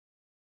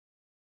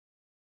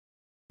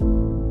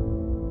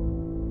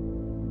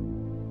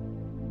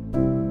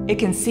It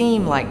can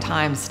seem like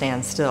time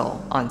stands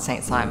still on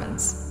St.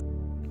 Simon's,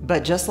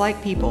 but just like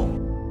people,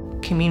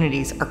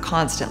 communities are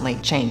constantly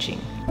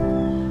changing.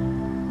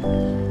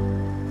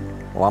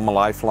 Well, I'm a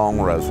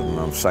lifelong resident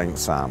of St.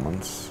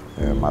 Simon's.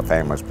 My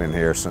family's been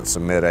here since the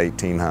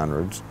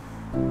mid-1800s.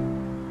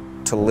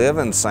 To live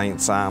in St.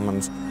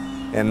 Simon's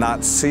and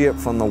not see it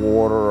from the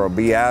water or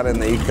be out in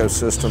the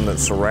ecosystem that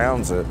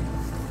surrounds it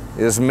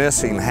is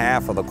missing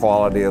half of the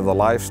quality of the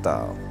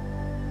lifestyle.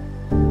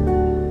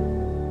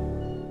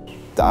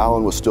 The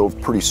island was still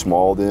pretty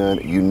small then.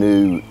 You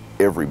knew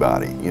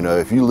everybody. You know,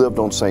 if you lived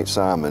on St.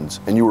 Simon's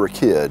and you were a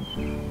kid,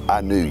 I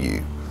knew you.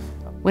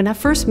 When I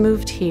first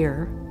moved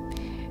here,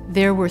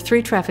 there were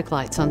 3 traffic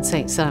lights on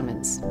St.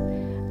 Simon's.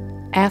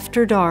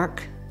 After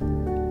dark,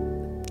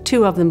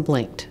 2 of them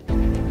blinked.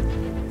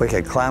 We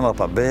could climb up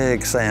a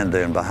big sand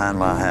dune behind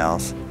my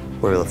house.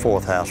 We were the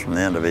 4th house from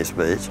the end of East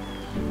Beach.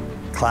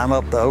 Climb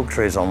up the oak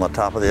trees on the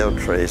top of the oak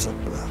trees,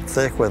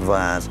 thick with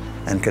vines,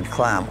 and could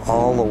climb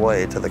all the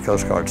way to the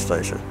Coast Guard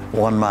station,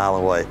 1 mile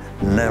away,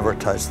 never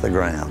touch the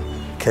ground.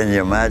 Can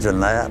you imagine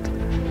that?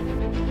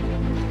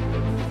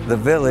 The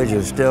village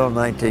is still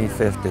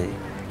 1950,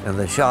 and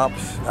the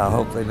shops, I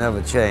hope they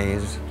never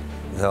change.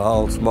 They're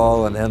all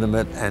small and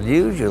intimate, and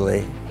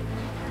usually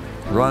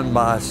run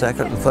by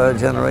 2nd and 3rd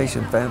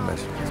generation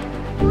families.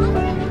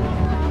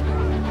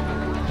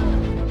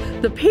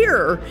 The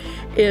pier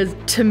is,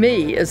 to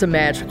me, is a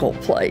magical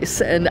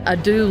place, and I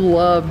do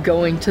love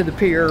going to the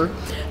pier,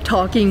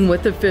 talking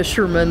with the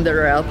fishermen that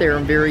are out there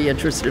and very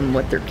interested in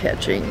what they're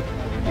catching.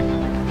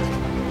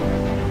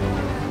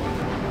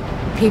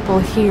 People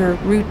here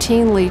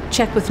routinely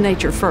check with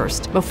nature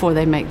first before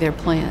they make their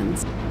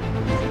plans.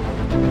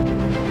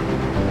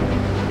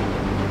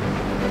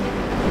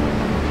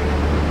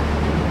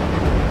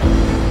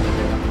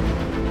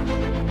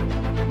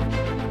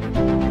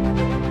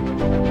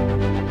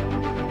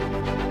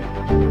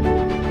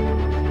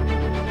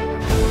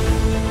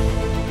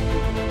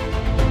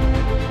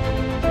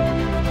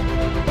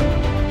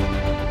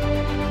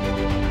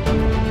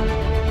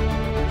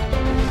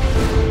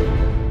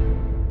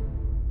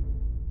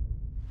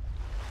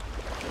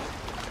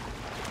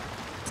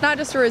 It's not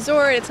just a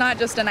resort, it's not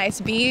just a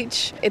nice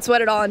beach, it's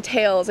what it all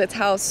entails. It's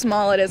how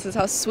small it is, it's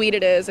how sweet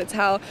it is, it's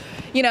how,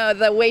 you know,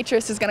 the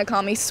waitress is gonna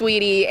call me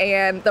sweetie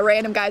and the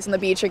random guys on the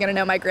beach are gonna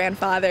know my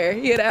grandfather,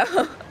 you know?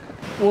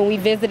 When we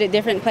visited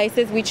different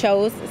places, we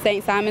chose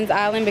St. Simon's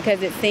Island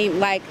because it seemed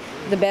like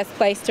the best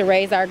place to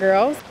raise our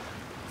girls.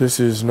 This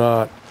is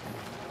not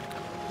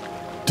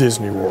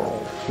Disney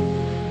World.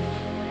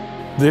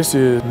 This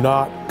is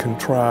not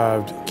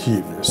contrived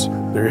cuteness.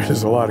 There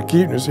is a lot of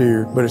cuteness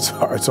here, but it's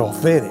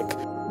authentic.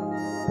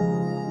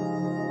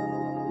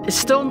 It's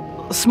still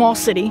a small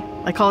city.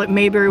 I call it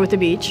Mayberry with a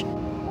beach.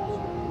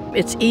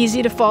 It's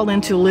easy to fall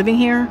into living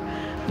here,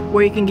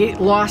 where you can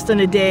get lost in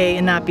a day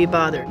and not be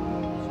bothered.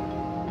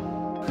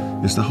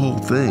 It's the whole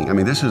thing. I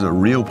mean, this is a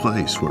real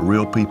place where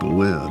real people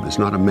live. It's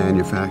not a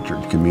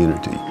manufactured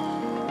community.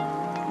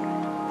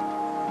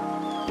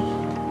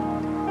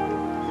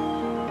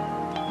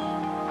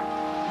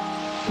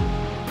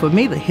 For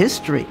me, the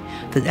history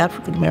that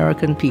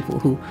African-American people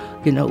who,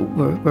 you know,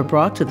 were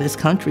brought to this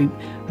country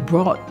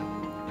brought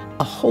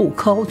a whole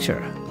culture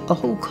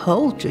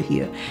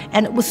here,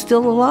 and it was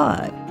still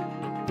alive.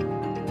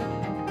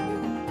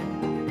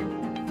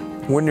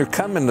 When you're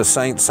coming to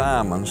St.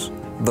 Simon's,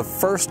 the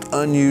first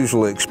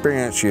unusual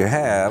experience you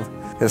have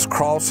is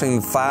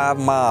crossing 5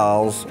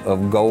 miles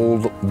of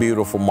gold,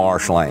 beautiful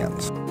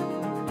marshlands.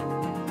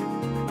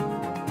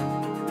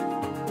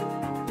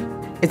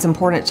 It's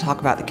important to talk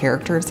about the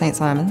character of St.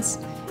 Simon's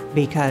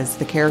because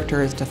the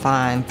character is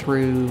defined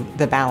through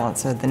the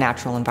balance of the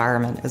natural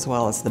environment as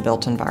well as the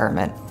built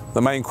environment.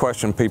 The main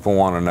question people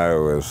want to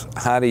know is,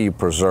 how do you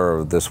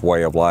preserve this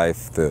way of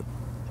life that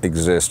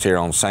exists here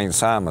on St.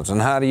 Simon's, and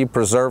how do you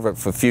preserve it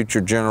for future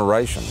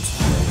generations?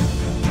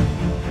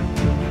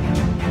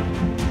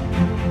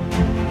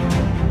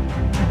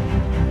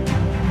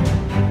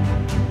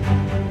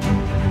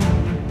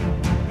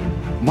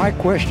 My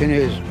question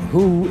is,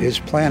 who is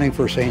planning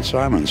for St.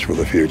 Simon's for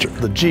the future?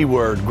 The G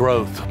word,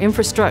 growth.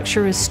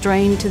 Infrastructure is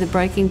strained to the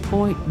breaking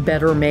point.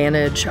 Better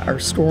manage our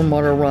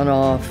stormwater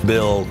runoff.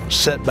 Build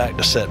setback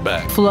to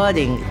setback.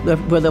 Flooding,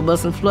 where there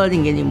wasn't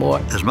flooding anymore.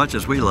 As much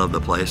as we love the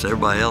place,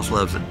 everybody else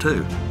loves it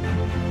too.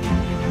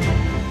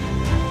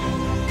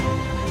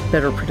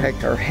 Better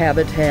protect our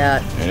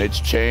habitat. And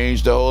it's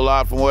changed a whole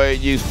lot from where it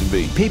used to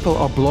be. People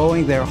are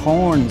blowing their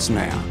horns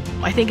now.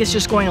 I think it's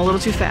just going a little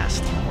too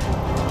fast.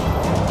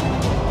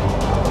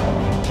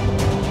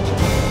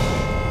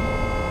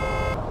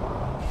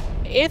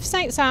 If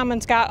St.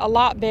 Simon's got a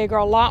lot bigger,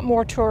 a lot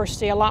more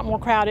touristy, a lot more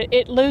crowded,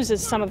 it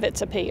loses some of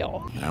its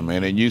appeal. I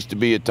mean, it used to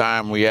be a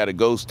time we had a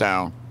ghost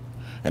town,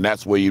 and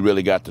that's where you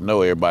really got to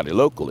know everybody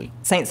locally.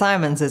 St.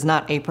 Simon's is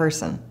not a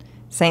person.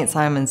 St.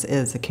 Simon's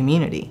is a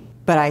community.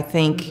 But I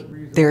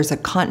think there's a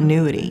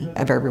continuity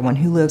of everyone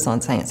who lives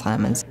on St.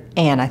 Simon's.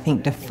 And I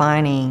think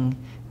defining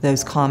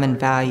those common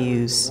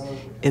values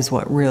is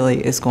what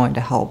really is going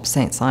to help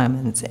St.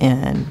 Simon's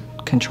in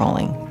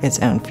controlling its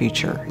own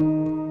future.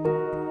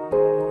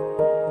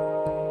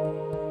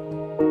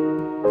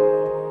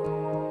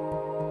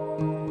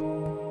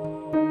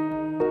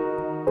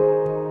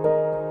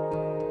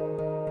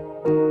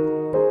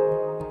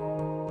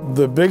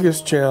 The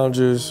biggest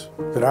challenges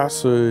that I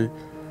see,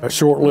 a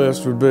short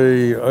list would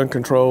be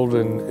uncontrolled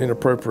and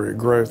inappropriate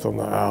growth on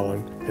the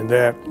island, and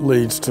that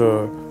leads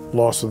to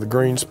loss of the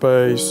green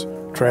space,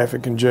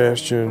 traffic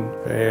congestion,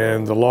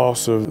 and the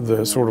loss of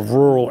the sort of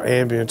rural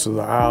ambience of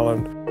the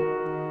island.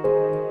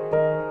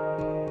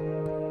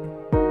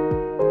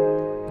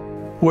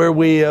 Where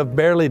we have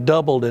barely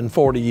doubled in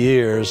 40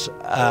 years,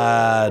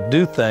 I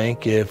do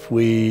think if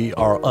we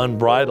are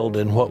unbridled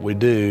in what we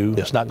do,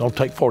 it's not going to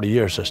take 40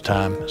 years this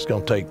time. It's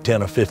going to take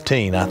 10 or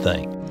 15, I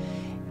think.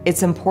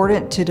 It's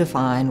important to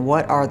define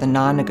what are the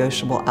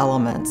non-negotiable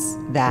elements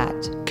that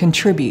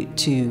contribute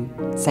to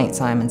St.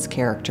 Simon's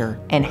character,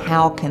 and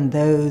how can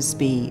those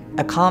be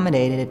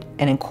accommodated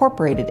and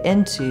incorporated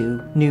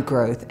into new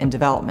growth and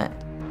development.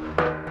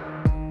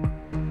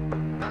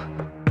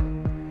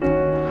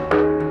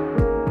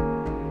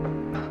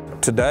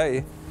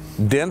 Today,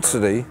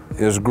 density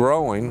is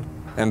growing,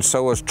 and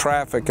so is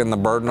traffic and the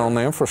burden on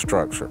the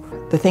infrastructure.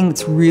 The thing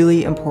that's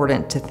really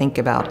important to think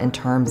about in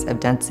terms of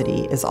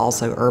density is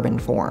also urban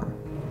form,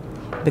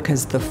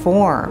 because the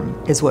form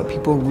is what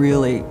people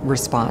really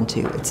respond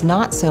to. It's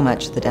not so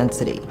much the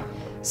density.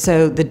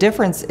 So the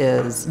difference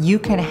is you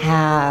can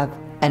have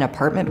an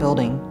apartment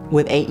building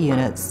with 8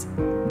 units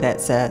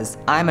that says,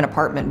 I'm an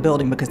apartment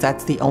building because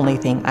that's the only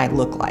thing I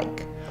look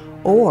like.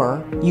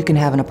 Or you can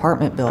have an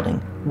apartment building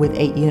with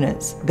 8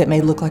 units that may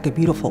look like a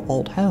beautiful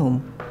old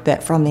home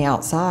that from the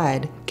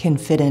outside can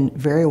fit in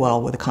very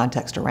well with the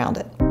context around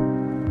it.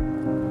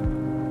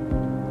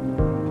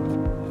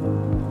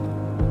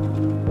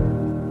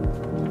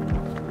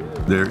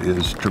 There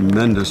is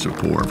tremendous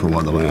support for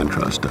what the Land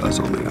Trust does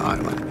on the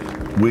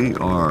island. We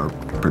are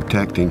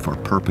protecting for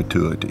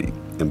perpetuity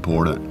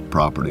important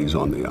properties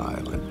on the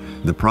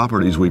island. The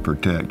properties we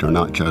protect are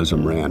not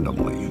chosen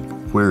randomly.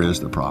 Where is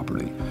the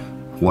property?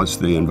 What's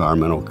the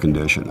environmental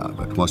condition of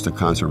it? What's the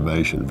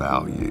conservation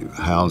value?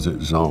 How's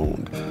it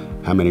zoned?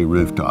 How many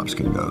rooftops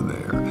can go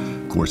there?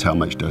 Of course, how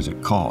much does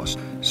it cost?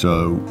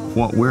 So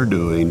what we're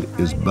doing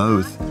is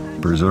both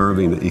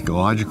preserving the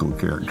ecological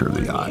character of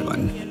the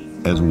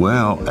island, as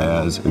well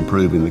as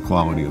improving the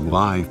quality of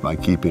life by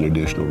keeping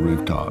additional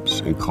rooftops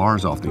and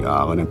cars off the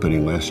island and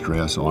putting less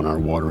stress on our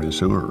water and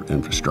sewer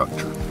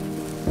infrastructure.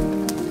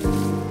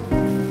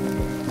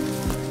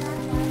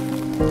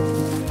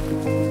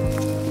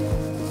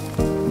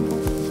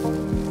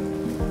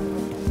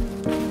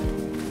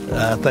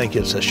 I think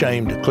it's a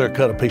shame to clear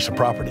cut a piece of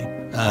property.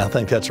 I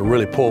think that's a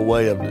really poor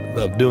way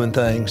of doing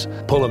things.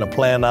 Pulling a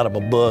plan out of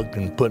a book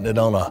and putting it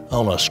on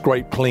a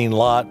scrape clean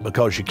lot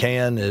because you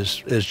can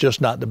is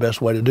just not the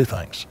best way to do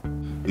things.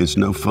 It's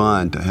no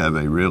fun to have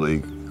a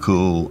really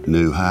cool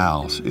new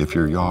house if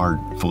your yard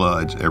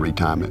floods every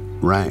time it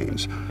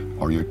rains,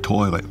 or your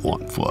toilet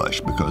won't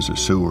flush because the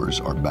sewers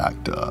are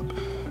backed up,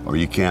 or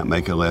you can't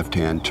make a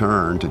left-hand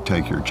turn to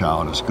take your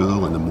child to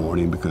school in the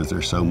morning because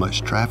there's so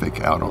much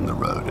traffic out on the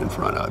road in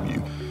front of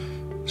you.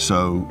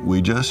 So we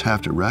just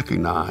have to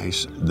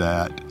recognize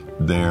that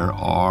there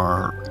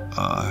are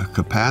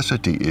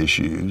capacity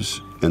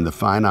issues in the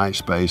finite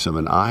space of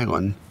an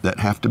island that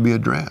have to be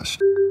addressed.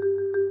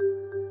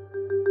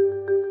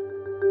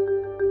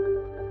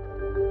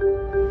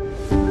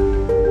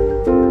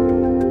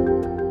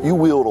 You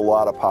wield a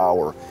lot of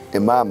power,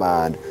 in my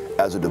mind,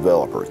 as a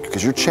developer,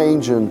 because you're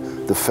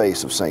changing the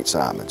face of St.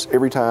 Simon's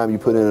every time you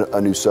put in a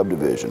new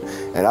subdivision.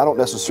 And I don't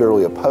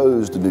necessarily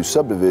oppose the new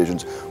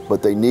subdivisions,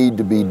 but they need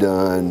to be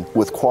done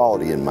with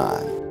quality in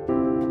mind.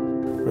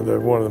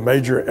 One of the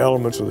major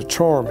elements of the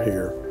charm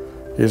here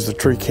is the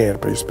tree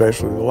canopy,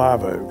 especially the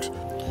live oaks.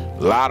 A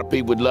lot of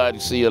people would love to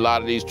see a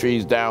lot of these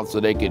trees down so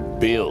they could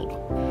build.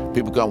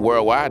 People come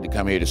worldwide to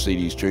come here to see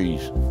these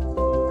trees.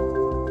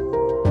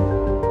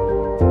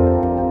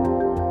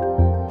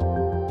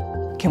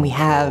 Can we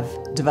have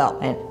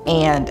development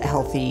and a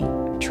healthy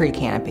tree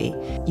canopy?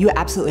 You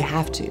absolutely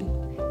have to.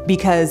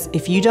 Because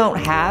if you don't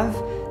have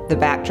the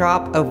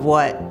backdrop of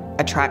what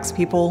attracts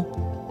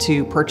people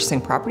to purchasing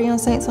property on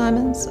St.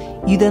 Simon's,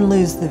 you then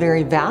lose the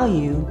very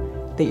value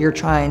that you're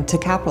trying to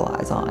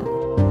capitalize on.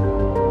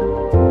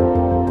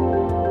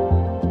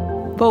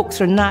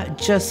 Folks are not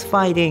just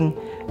fighting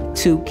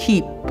to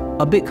keep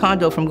a big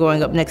condo from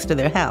going up next to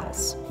their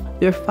house.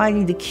 They're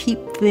fighting to keep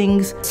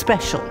things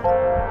special.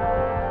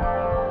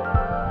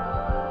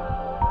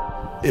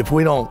 If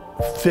we don't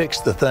fix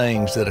the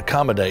things that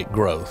accommodate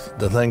growth,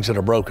 the things that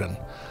are broken,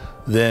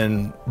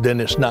 then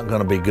it's not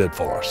going to be good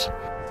for us.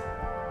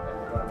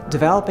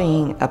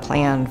 Developing a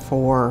plan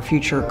for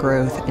future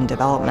growth and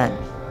development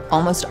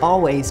almost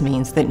always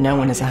means that no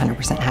one is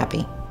 100%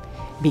 happy,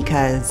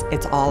 because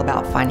it's all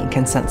about finding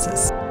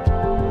consensus.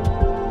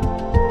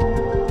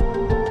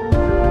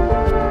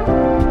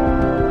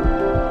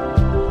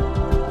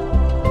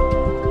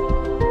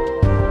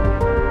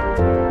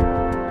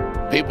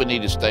 People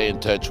need to stay in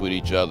touch with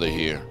each other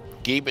here.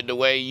 Keep it the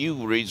way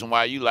reason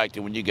why you liked it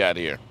when you got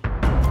here.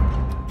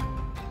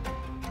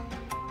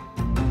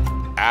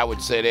 I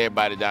would sit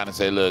everybody down and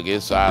say, look,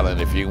 it's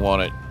island. If you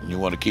want it, you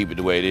want to keep it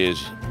the way it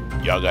is,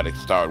 y'all got to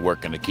start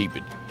working to keep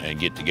it and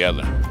get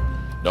together.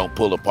 Don't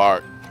pull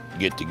apart.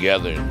 get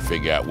together and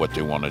figure out what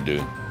they want to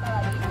do.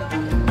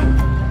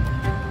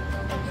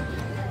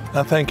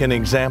 I think an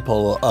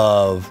example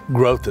of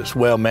growth that's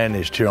well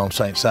managed here on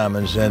St.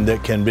 Simons and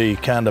that can be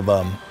kind of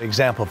an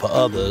example for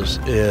others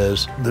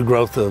is the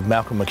growth of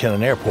Malcolm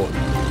McKinnon Airport.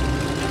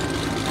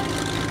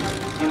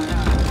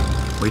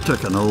 We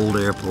took an old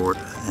airport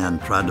and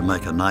tried to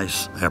make a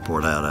nice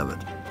airport out of it.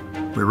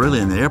 We're really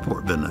in the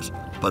airport business,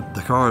 but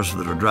the cars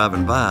that are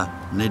driving by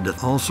need to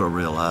also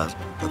realize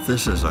that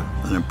this is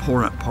an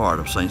important part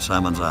of St.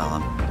 Simons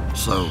Island.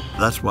 So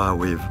that's why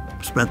we've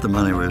spent the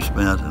money we've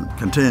spent and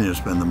continue to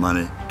spend the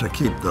money to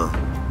keep the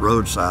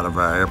roadside of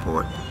our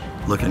airport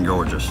looking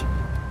gorgeous.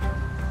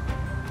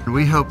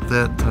 We hope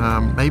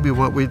that maybe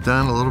what we've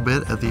done a little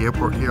bit at the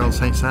airport here on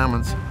St.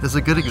 Simons is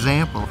a good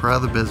example for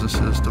other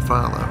businesses to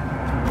follow.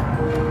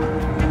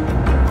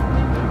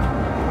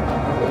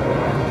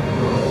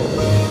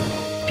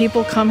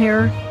 People come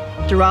here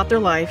throughout their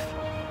life,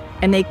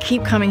 and they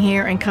keep coming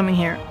here and coming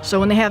here. So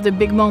when they have their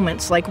big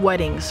moments like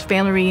weddings,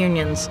 family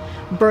reunions,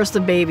 births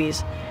of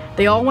babies,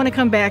 they all want to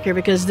come back here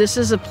because this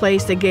is a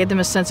place that gave them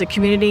a sense of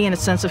community and a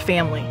sense of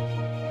family.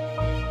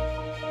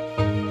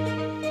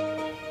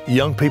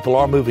 Young people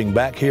are moving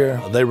back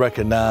here. They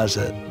recognize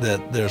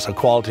that there's a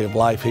quality of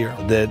life here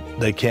that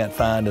they can't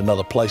find in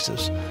other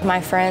places.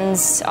 My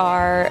friends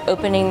are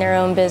opening their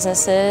own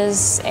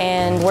businesses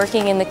and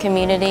working in the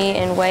community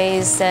in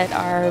ways that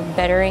are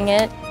bettering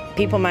it.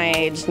 People my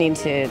age need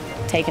to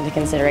take into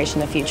consideration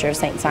the future of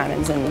St.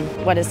 Simons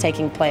and what is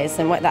taking place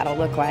and what that'll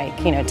look like,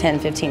 10,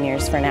 15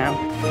 years from now.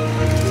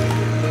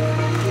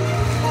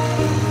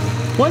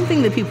 One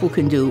thing that people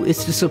can do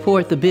is to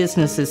support the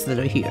businesses that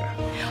are here.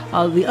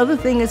 The other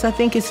thing is, I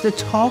think, is to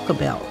talk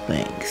about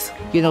things.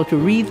 To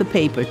read the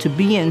paper, to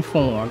be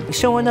informed,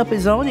 showing up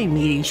at zoning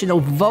meetings,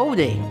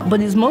 voting. But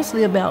it's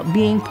mostly about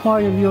being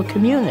part of your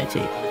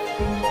community.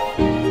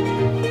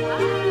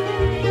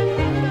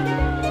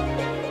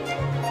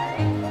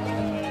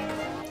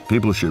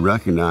 People should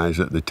recognize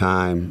that the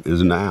time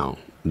is now.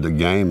 The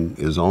game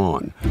is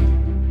on.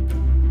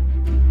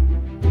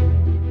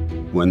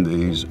 When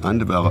these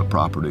undeveloped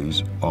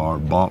properties are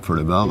bought for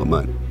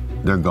development,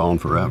 they're gone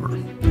forever.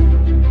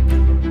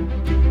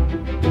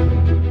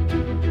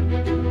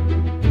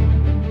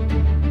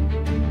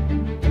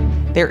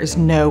 There is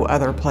no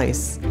other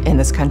place in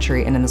this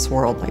country and in this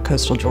world like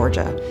coastal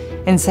Georgia.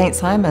 And St.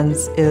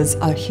 Simons is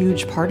a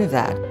huge part of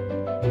that.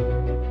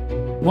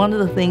 One of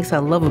the things I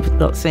love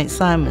about St.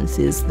 Simons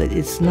is that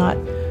it's not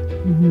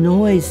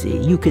noisy.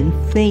 You can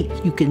think,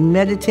 you can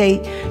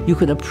meditate, you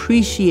can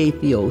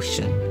appreciate the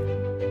ocean.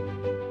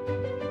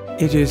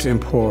 It is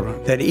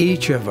important that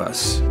each of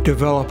us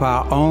develop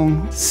our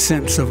own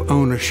sense of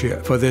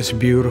ownership for this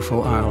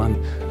beautiful island.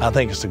 I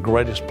think it's the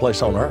greatest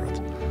place on earth,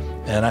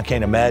 and I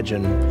can't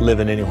imagine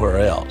living anywhere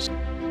else.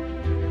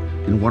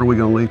 And what are we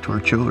going to leave to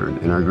our children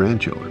and our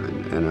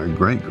grandchildren and our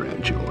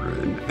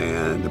great-grandchildren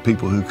and the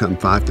people who come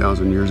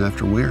 5,000 years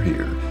after we're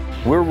here?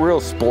 We're real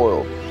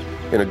spoiled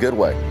in a good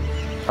way.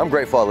 I'm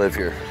grateful I live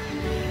here.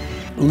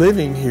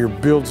 Living here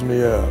builds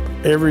me up.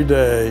 Every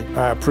day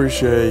I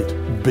appreciate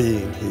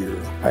being here.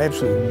 I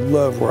absolutely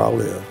love where I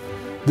live.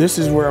 This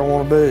is where I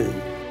want to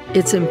be.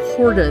 It's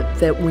important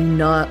that we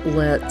not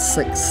let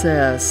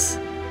success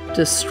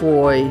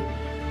destroy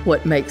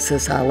what makes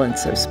this island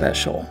so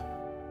special.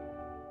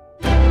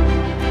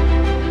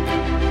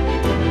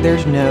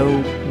 There's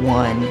no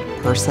one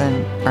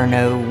person or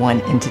no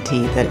one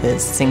entity that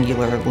is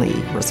singularly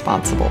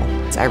responsible.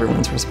 It's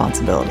everyone's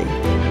responsibility.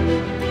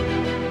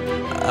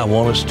 I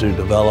want us to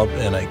develop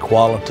in a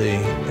quality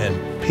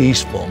and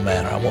peaceful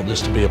manner. I want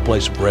this to be a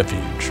place of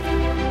refuge.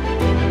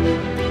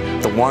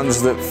 The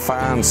ones that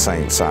find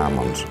St.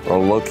 Simons are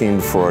looking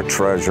for a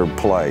treasured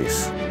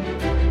place.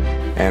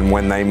 And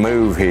when they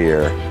move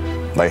here,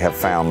 they have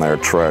found their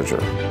treasure.